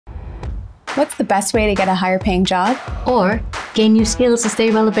What's the best way to get a higher paying job? Or gain new skills to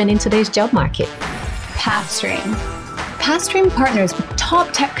stay relevant in today's job market. Pathstream. Pathstream partners with top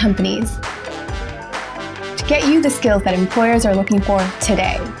tech companies to get you the skills that employers are looking for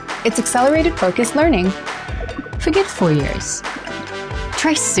today. It's accelerated focused learning. Forget 4 years.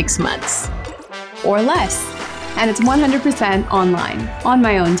 Try 6 months. Or less. And it's 100% online, on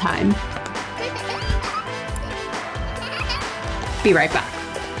my own time. Be right back.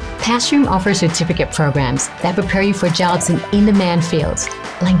 Pathstream offers certificate programs that prepare you for jobs in in-demand fields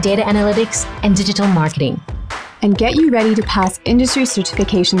like data analytics and digital marketing. And get you ready to pass industry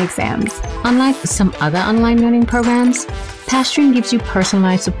certification exams. Unlike some other online learning programs, Pathstream gives you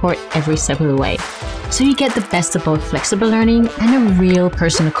personalized support every step of the way. So you get the best of both flexible learning and a real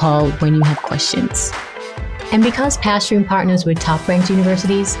person to call when you have questions. And because Pathstream partners with top-ranked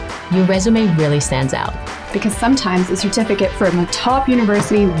universities, your resume really stands out. Because sometimes a certificate from a top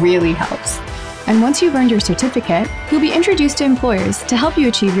university really helps. And once you've earned your certificate, you'll be introduced to employers to help you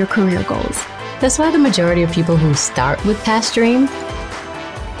achieve your career goals. That's why the majority of people who start with Pathstream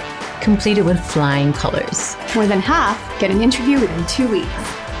complete it with flying colors. More than half get an interview within 2 weeks.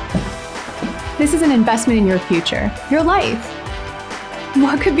 This is an investment in your future, your life.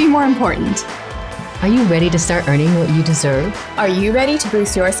 What could be more important? Are you ready to start earning what you deserve? Are you ready to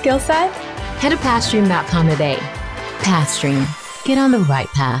boost your skill set? Head to pathstream.com today. Pathstream. Get on the right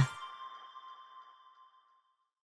path.